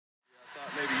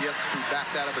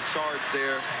backed out of a charge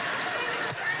there.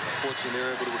 Unfortunately,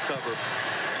 they're able to recover.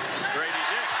 Gradey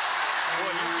Dick. Boy,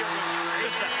 you give him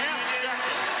just a half second.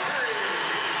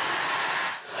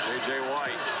 J.J.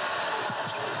 White.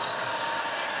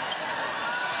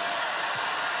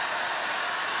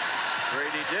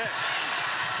 Gradey Dick.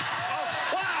 Oh,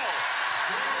 wow!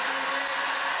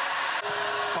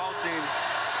 Causing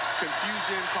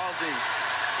confusion, causing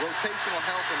rotational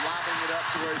help, and lobbing it up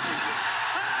to where he can get.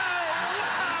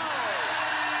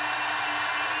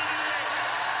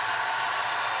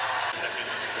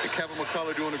 And Kevin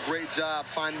McCullough doing a great job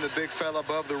finding the big fella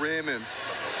above the rim. And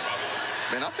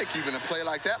man, I think even a play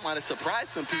like that might have surprised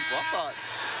some people. I thought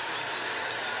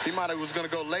he might have was going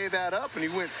to go lay that up, and he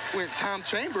went Tom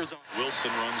Chambers on.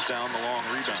 Wilson runs down the long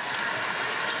rebound.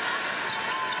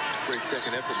 Great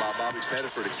second effort by Bobby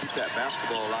Pettiford to keep that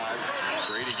basketball alive.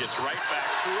 Gradey gets right back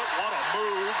to it. What a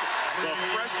move. The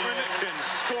freshman can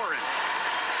score it.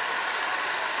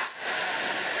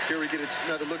 Here we get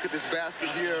another look at this basket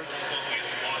here.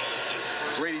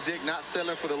 Gradey Dick not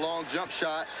settling for the long jump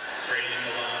shot.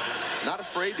 Not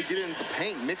afraid to get in the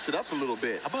paint, mix it up a little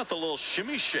bit. How about the little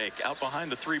shimmy shake out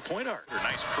behind the three-point arc?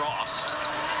 Nice cross.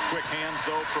 Quick hands,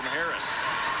 though, from Harris.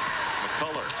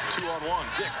 McCullough,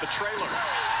 2-on-1. Dick, the trailer.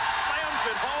 Slams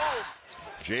it home.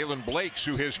 Jalen Blakes,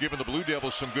 who has given the Blue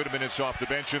Devils some good minutes off the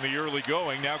bench in the early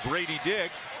going. Now Gradey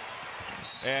Dick.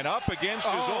 And up against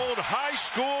his old high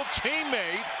school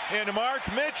teammate in Mark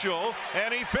Mitchell,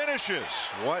 and he finishes.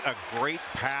 What a great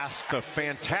pass, a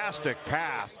fantastic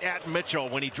pass at Mitchell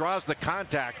when he draws the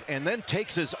contact and then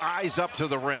takes his eyes up to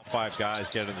the rim. 5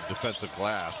 guys get in the defensive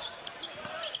glass.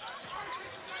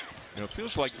 You know, it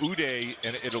feels like Uday,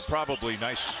 and it'll probably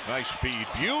nice feed.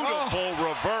 Beautiful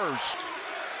reverse.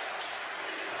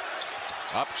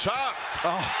 Up top,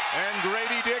 and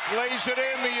Gradey Dick lays it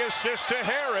in, the assist to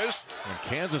Harris. And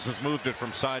Kansas has moved it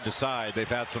from side to side. They've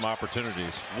had some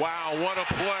opportunities. Wow, what a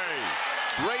play.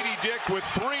 Gradey Dick with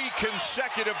 3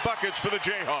 consecutive buckets for the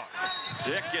Jayhawks.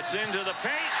 Dick gets into the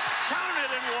paint,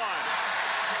 counted and one.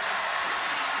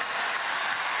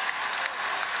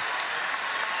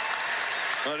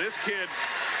 Well, this kid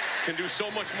can do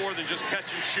so much more than just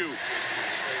catch and shoot.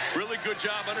 Really good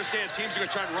job. Understand teams are going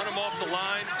to try and run him off the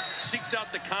line, seeks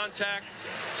out the contact,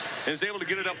 and is able to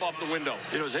get it up off the window.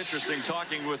 It was interesting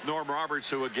talking with Norm Roberts,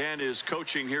 who again is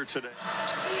coaching here today.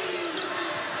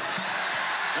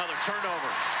 Another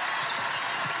turnover.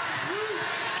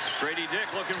 Gradey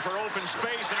Dick looking for open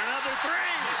space, and another three.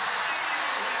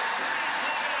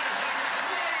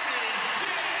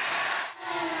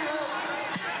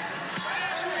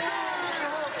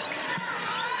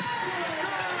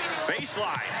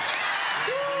 Baseline.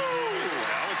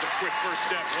 That was a quick first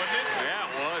step, wasn't it? Yeah,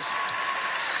 it was.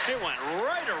 It went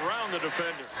right around the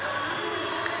defender.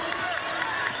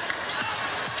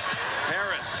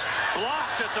 Harris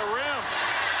blocked at the rim.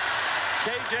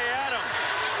 K.J. Adams.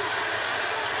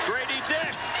 Gradey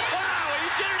Dick. Wow, he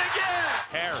did it again.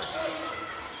 Harris.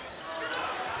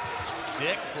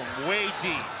 Dick from way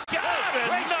deep. Got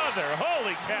another.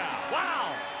 Holy cow.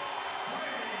 Wow.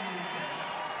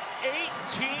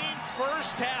 18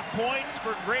 first half points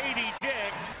for Gradey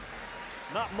Dick.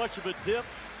 Not much of a dip.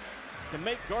 Can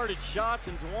make guarded shots,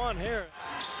 and Juwan Harris.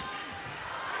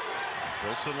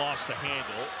 Wilson lost the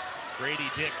handle. Gradey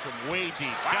Dick from way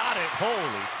deep. Got it.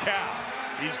 Holy cow.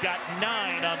 He's got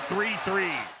 9 on 3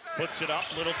 threes. Puts it up,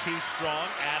 a little too strong.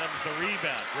 Adams the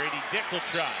rebound. Gradey Dick will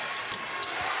try.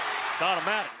 It's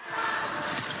automatic.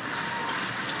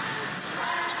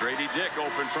 Gradey Dick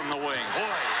open from the wing. Boy,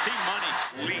 is he money.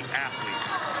 Elite athlete.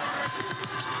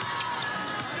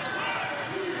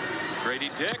 Gradey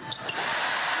Dick.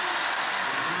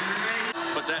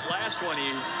 But that last one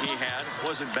he had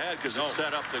wasn't bad because it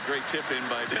set up the great tip in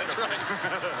by Dick. That's right.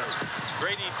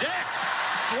 Gradey Dick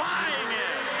flying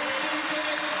in.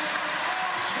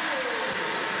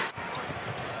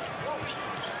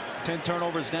 Ten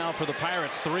turnovers now for the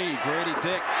Pirates. 3. Gradey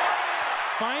Dick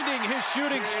finding his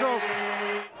shooting stroke.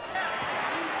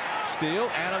 Steal.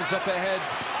 Adams up ahead.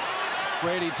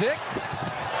 Gradey Dick.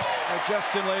 And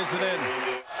Justin lays it in.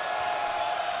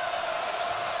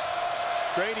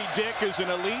 Gradey Dick is an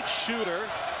elite shooter.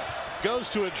 Goes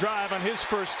to a drive on his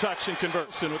first touch and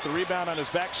converts. And with the rebound on his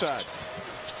backside.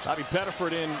 Bobby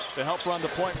Pettiford in to help run the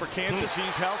point for Kansas.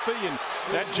 He's healthy, and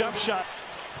that jump shot.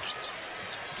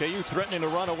 KU threatening to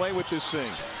run away with this thing.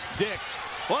 Dick,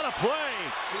 what a play.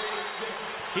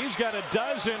 He's got a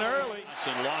dozen early.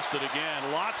 And lost it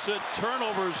again. Lots of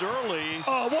turnovers early.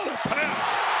 Oh, what a pass.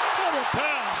 What a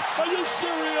pass. Are you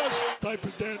serious? Type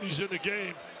of dandies in the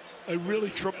game. A really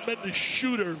tremendous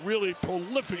shooter, really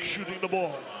prolific shooting the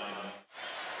ball.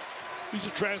 He's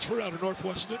a transfer out of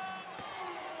Northwestern.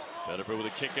 Pettiford with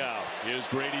a kick out. Here's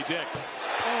Gradey Dick.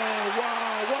 Oh,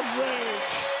 wow, what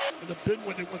range. And the bid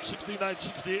when they won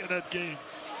 69-68 in that game.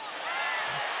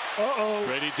 Uh-oh.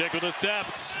 Gradey Dick with the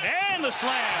thefts and the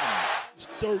slam. His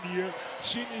third year,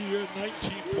 senior year,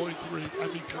 19.3. I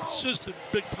mean, consistent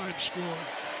big-time scorer.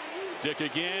 Dick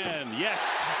again.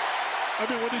 Yes. I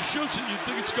mean, when he shoots it, you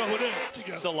think it's going in.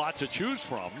 It's a lot to choose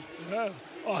from. Yeah.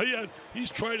 Oh, yeah. He's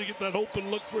trying to get that open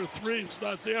look for a three. It's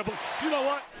not there. But you know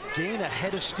what? Gain a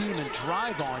head of steam and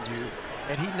drive on you.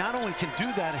 And he not only can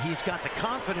do that, he's got the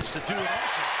confidence to do it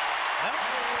also. Yep.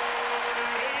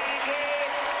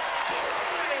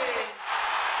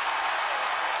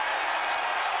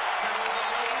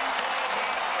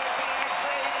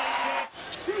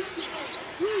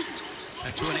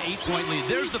 Back to an 8-point lead.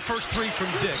 There's the first three from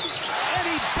Dick. And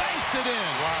he banks it in.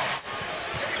 Wow.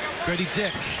 Gradey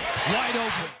Dick, wide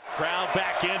open. Crowd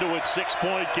back into it,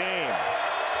 6-point game.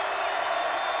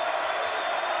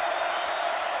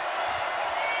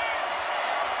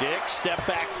 Dick, step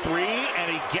back three,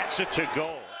 and he gets it to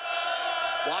go.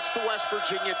 Watch the West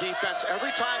Virginia defense.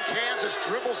 Every time Kansas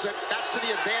dribbles it, that's to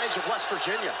the advantage of West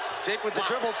Virginia. Dick with the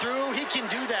dribble through, he can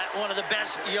do that. One of the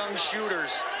best young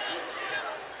shooters.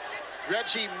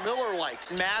 Reggie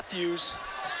Miller-like. Matthews,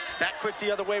 back quick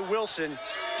the other way, Wilson.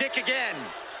 Dick again.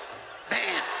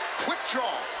 Man, quick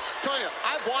draw. Tell you,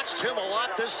 I've watched him a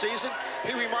lot this season.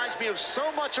 He reminds me of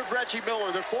so much of Reggie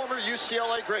Miller, the former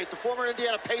UCLA great, the former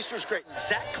Indiana Pacers great.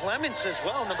 Zach Clements as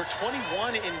well, number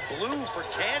 21 in blue for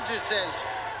Kansas, says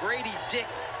Gradey Dick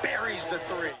buries the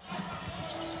three.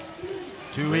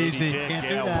 Too easy, can't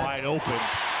do that. Wide open.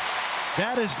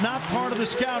 That is not part of the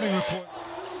scouting report.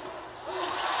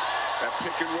 That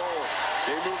pick and roll.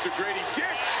 They move to Gradey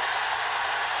Dick.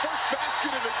 First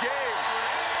basket of the game.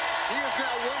 He is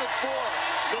now 1 of 4.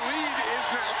 The lead is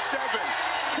now 7.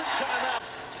 Quick timeout.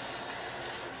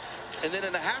 And then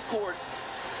in the half court,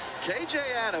 K.J.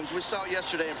 Adams, we saw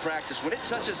yesterday in practice, when it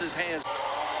touches his hands.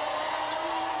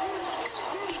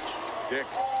 Dick.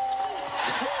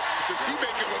 Does he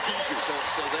make it look easy? So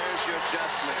there's your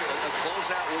adjustment. A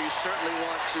closeout where you certainly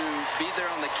want to be there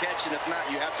on the catch, and if not,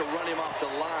 you have to run him off the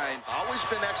line. Always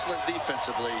been excellent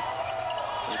defensively.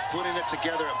 Putting it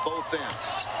together at both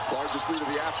ends. Largest lead of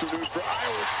the afternoon for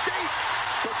Iowa State.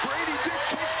 But Gradey Dick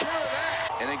takes care of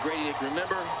that. And then Gradey Dick,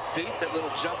 remember, Pete, that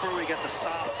little jumper, we got the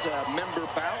soft member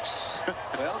bounce.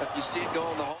 Well, you see it go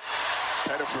in the hole.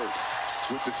 Pettiford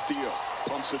with the steal.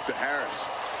 Pumps it to Harris.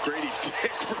 Gradey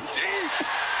Dick from deep.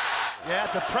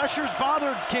 Yeah, the pressure's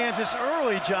bothered Kansas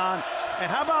early, John. And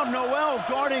how about Noel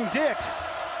guarding Dick?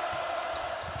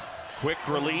 Quick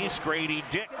release, Gradey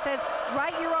Dick. It says,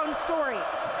 write your own story.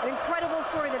 An incredible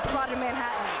story that's brought to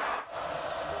Manhattan.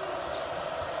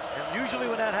 And usually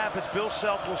when that happens, Bill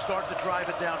Self will start to drive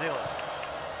it downhill.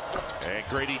 And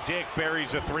Gradey Dick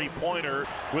buries a three-pointer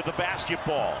with the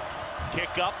basketball.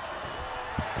 Kick up,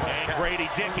 and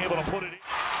Gradey Dick able to put it in.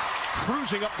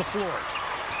 Cruising up the floor.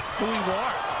 Who he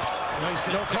walked. Nice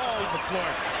no call. The floor.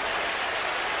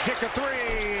 Dick a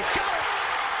three. Got it!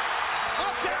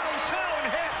 Up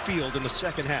downtown hit. Field in the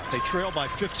second half. They trail by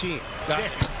 15.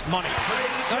 Dick, money.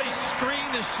 Nice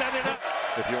screen to set it up.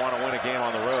 If you want to win a game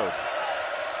on the road.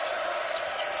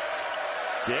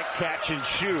 Dick catch and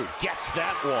shoot. Gets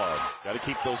that one. Got to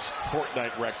keep those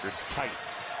Fortnite records tight.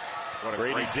 What a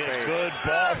Gradey great Dick, fake. good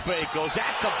ball fake. Goes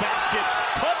at the basket.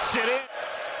 Puts it in.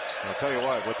 I'll tell you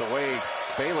what, with the way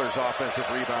Baylor's offensive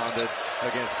rebounded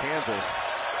against Kansas,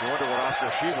 you wonder what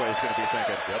Oscar Shiveway is going to be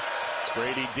thinking. Yep.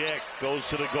 Gradey Dick goes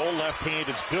to the goal. Left hand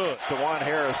is good. DeJuan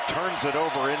Harris turns it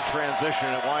over in transition.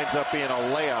 It winds up being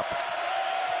a layup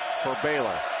for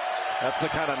Baylor. That's the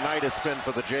kind of night it's been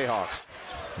for the Jayhawks.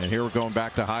 And here we're going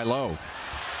back to high-low.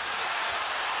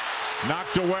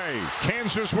 Knocked away.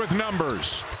 Kansas with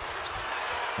numbers.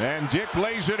 And Dick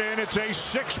lays it in. It's a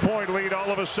 6-point lead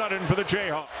all of a sudden for the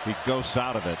Jayhawks. He goes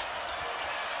out of it.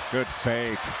 Good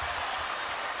fake.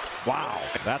 Wow,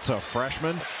 that's a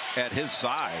freshman at his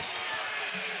size.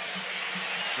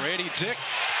 Gradey Dick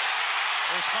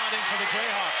responding for the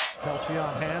Jayhawks. Kelsey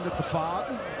on hand at the fob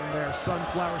in their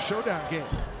Sunflower Showdown game.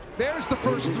 There's the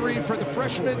first three for the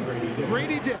freshman,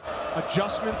 Gradey Dick.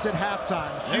 Adjustments at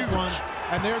halftime. Huge. One.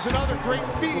 And there's another great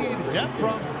feed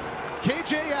from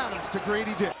K.J. Adams to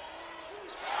Gradey Dick.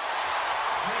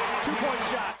 2-point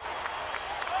shot.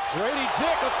 Gradey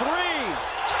Dick, a three.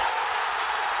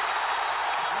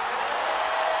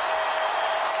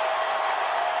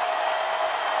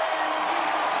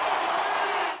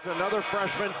 Another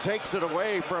freshman takes it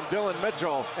away from Dylan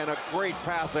Mitchell, and a great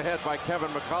pass ahead by Kevin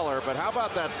McCullough. But how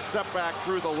about that step back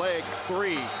through the leg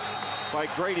three by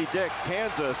Gradey Dick,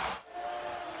 Kansas.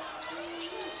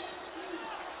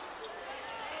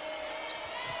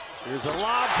 Here's a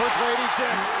lob for Gradey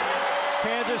Dick.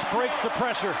 Kansas breaks the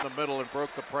pressure. In the middle and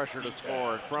broke the pressure to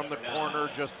score. And from the corner,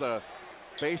 just the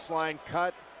baseline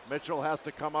cut. Mitchell has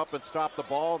to come up and stop the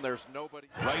ball, and there's nobody.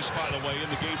 Rice, by the way, in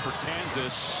the game for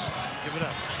Kansas. Give it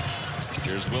up.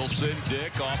 Here's Wilson.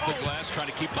 Dick off the glass, trying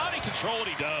to keep body control, and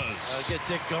he does. Get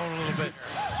Dick going a little bit.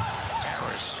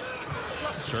 Harris.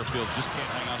 Sherfield just can't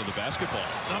hang on to the basketball.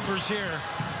 Numbers here.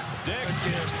 Dick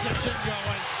gets it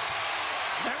going.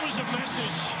 That was a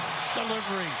message.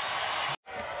 Delivery.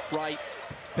 Right.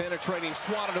 Penetrating,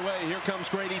 swatted away. Here comes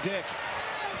Gradey Dick.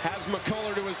 Has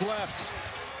McCullough to his left.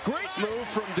 Great move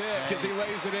from Dick as he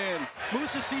lays it in.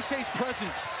 Musa Cisse's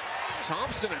presence.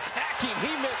 Thompson attacking.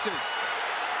 He misses.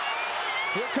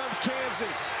 Here comes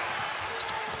Kansas.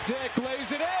 Dick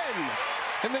lays it in.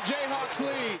 And the Jayhawks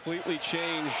lead. Completely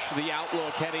change the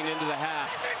outlook heading into the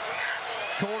half.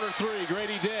 Corner three,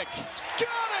 Gradey Dick.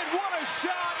 Got it! What a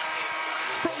shot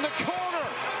from the corner.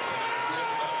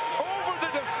 Over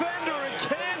the defender, and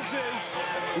Kansas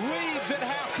leads at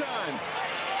halftime.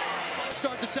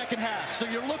 Start the second half. So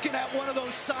you're looking at one of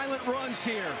those silent runs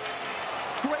here.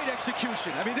 Great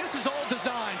execution. I mean, this is all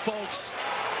design, folks.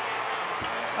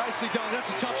 Nicely done.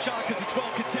 That's a tough shot because it's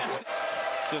well contested.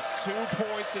 Just 2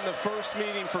 points in the first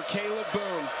meeting for Caleb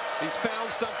Boone. He's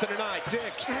found something tonight.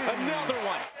 Dick, another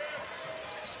one.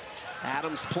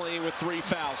 Adams playing with 3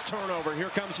 fouls. Turnover. Here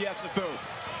comes Yesufu.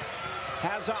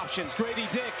 Has options. Gradey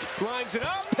Dick lines it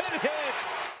up and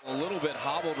hits. A little bit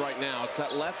hobbled right now. It's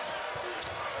that left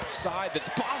side that's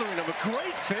bothering him. A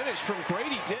great finish from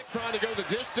Gradey Dick, trying to go the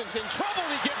distance. In trouble,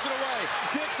 he gives it away.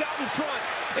 Dick's out in front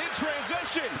in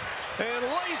transition and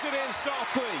lays it in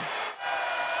softly.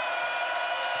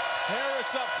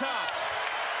 Harris up top.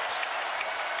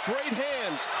 Great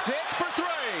hands. Dick for 3.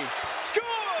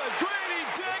 Good!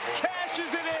 Gradey Dick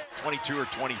cashes it in. 22 or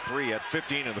 23 at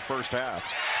 15 in the first half.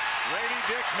 Gradey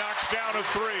Dick knocks down a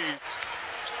 3.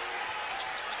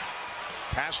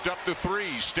 Passed up the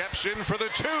 3, steps in for the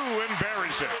 2 and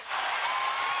buries it.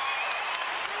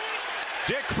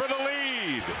 Dick for the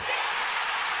lead.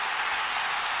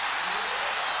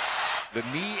 The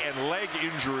knee and leg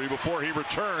injury before he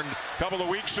returned a couple of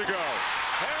weeks ago.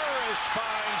 Harris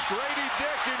finds Gradey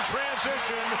Dick in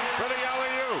transition for the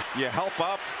alley-oop. You help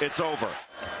up, it's over.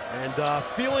 And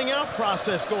feeling out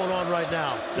process going on right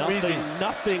now.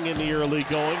 Nothing in the early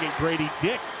going, and Gradey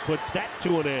Dick puts that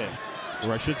to an end.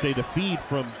 Or I should say the feed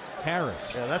from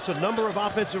Harris. Yeah, that's a number of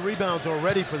offensive rebounds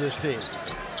already for this team.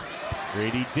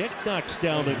 Gradey Dick knocks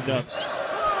down another.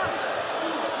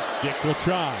 Dick will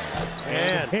try.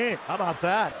 And hit. How about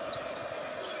that?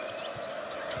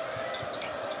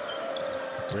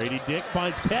 Gradey Dick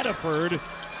finds Pettiford.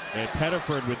 And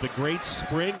Pettiford with the great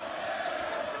spring.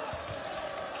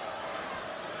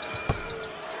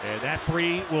 And that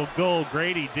 3 will go.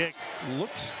 Gradey Dick.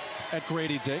 Looked at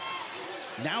Gradey Dick.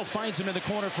 Now finds him in the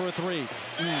corner for a 3.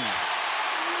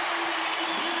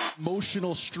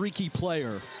 Emotional, streaky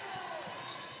player.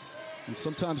 And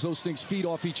sometimes those things feed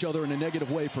off each other in a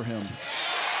negative way for him.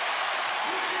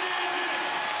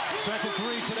 Second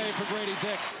 3 today for Gradey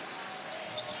Dick.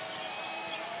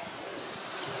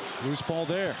 Loose ball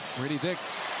there. Gradey Dick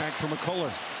back for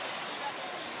McCullough.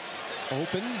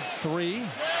 Open 3.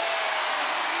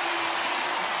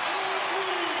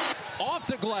 Off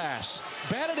the glass,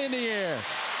 batted in the air.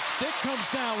 Dick comes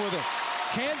down with it.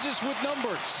 Kansas with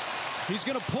numbers. He's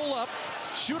going to pull up,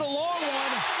 shoot a long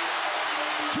one.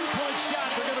 2-point shot.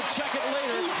 They're going to check it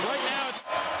later. Right now, it's.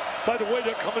 By the way,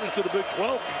 they're coming into the Big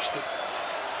 12, Houston.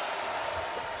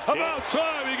 About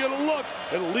time you get a look.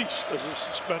 At least as a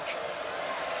suspension.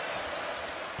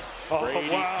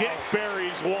 Gradey wow. Dick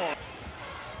buries one.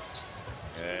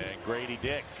 And Gradey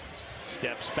Dick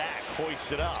steps back,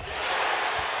 hoists it up.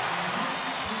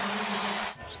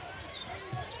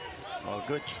 Oh,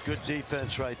 good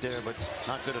defense right there, but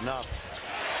not good enough.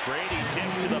 Gradey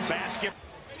Dick to the basket.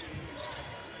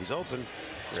 He's open.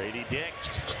 Gradey Dick.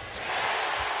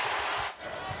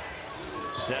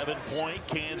 7-point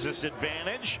Kansas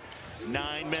advantage.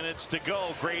 9 minutes to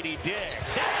go. Gradey Dick.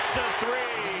 That's a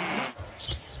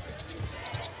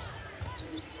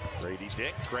 3. Gradey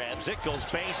Dick grabs it, goes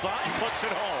baseline, puts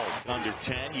it home. Under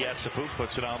 10, Yesufu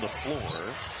puts it on the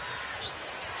floor.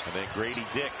 And then Gradey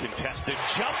Dick contested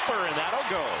jumper, and that'll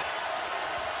go.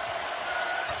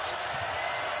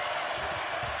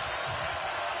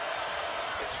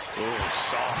 Ooh,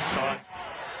 soft touch.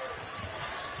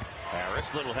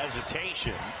 Harris, little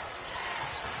hesitation.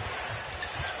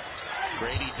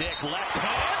 Gradey Dick, left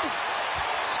hand.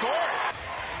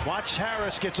 Score. Watch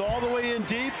Harris gets all the way in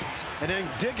deep, and then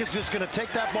Dick is just going to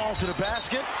take that ball to the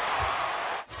basket.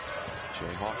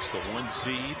 Jayhawks the 1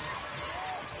 seed.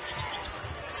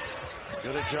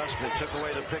 Good adjustment. Took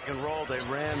away the pick and roll. They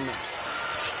ran.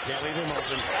 Can't leave him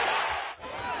open.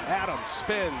 Adams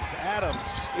spins. Adams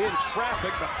in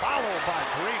traffic. The follow by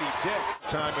Gradey Dick.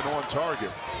 Time and on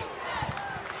target.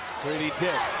 Gradey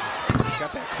Dick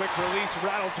got that quick release,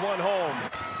 rattles one home.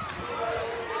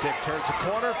 Dick turns the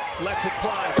corner, lets it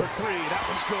fly for three. That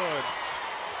one's good.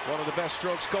 One of the best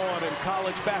strokes going in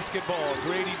college basketball.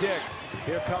 Gradey Dick.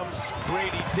 Here comes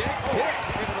Gradey Dick. Dick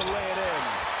able to lay it in.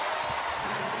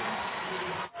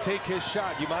 Take his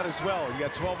shot. You might as well. You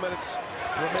got 12 minutes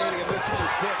remaining in this.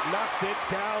 Dick knocks it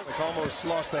down. Like almost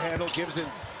lost the handle. Gives it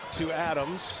to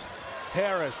Adams.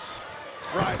 Harris.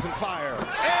 Rise and fire.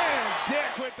 And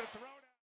Dick with the